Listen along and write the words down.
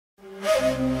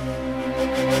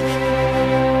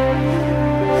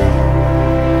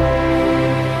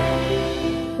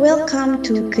Welcome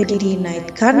to Kediri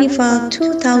Nite Carnival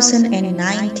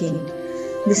 2019.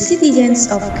 The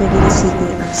citizens of Kediri City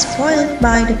are spoiled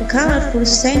by the colorful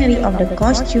scenery of the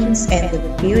costumes and the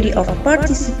beauty of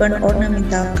participant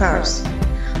ornamental cars.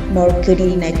 More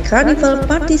Kediri Nite Carnival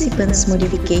participants'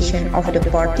 modification of the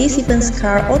participants'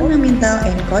 car ornamental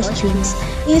and costumes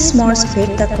is more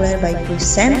spectacular by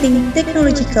presenting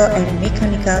technological and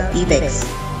mechanical effects.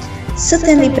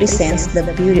 Certainly presents the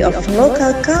beauty of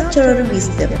local cultural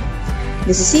wisdom.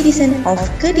 The citizens of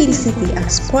Kediri City are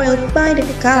spoiled by the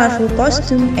colorful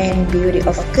costume and beauty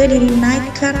of Kediri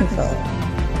Nite Carnival.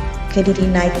 Kediri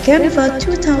Nite Carnival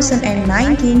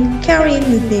 2019 carrying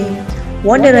the theme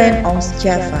Wonderland of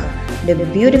Java, the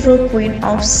beautiful Queen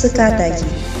of Sekataji.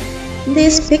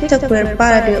 This spectacular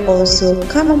parade also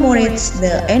commemorates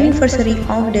the anniversary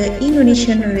of the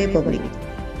Indonesian Republic.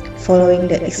 Following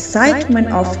the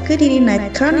excitement of Kediri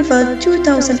Nite Carnival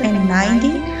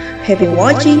 2019, happy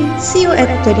watching, see you at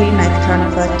Kediri Nite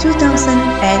Carnival 2020.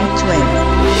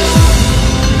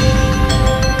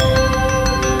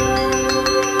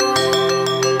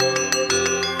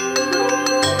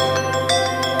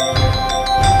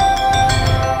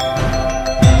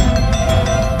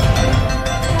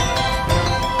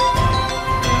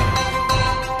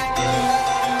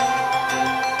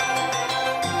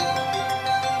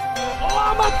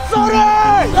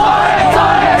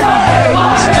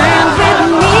 Stand with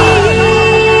me,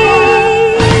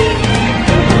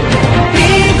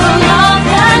 people of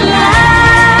the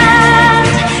land.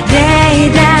 They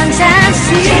dance and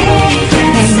sing,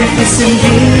 magnificent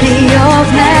beauty of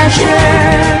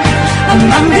nature.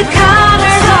 Among the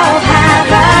colors of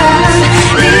heaven,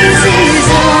 this is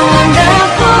a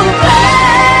wonderful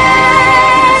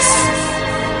place.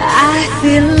 I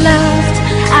feel loved,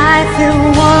 I feel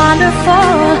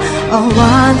wonderful. Oh,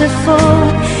 wonderful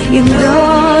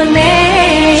Indonesia.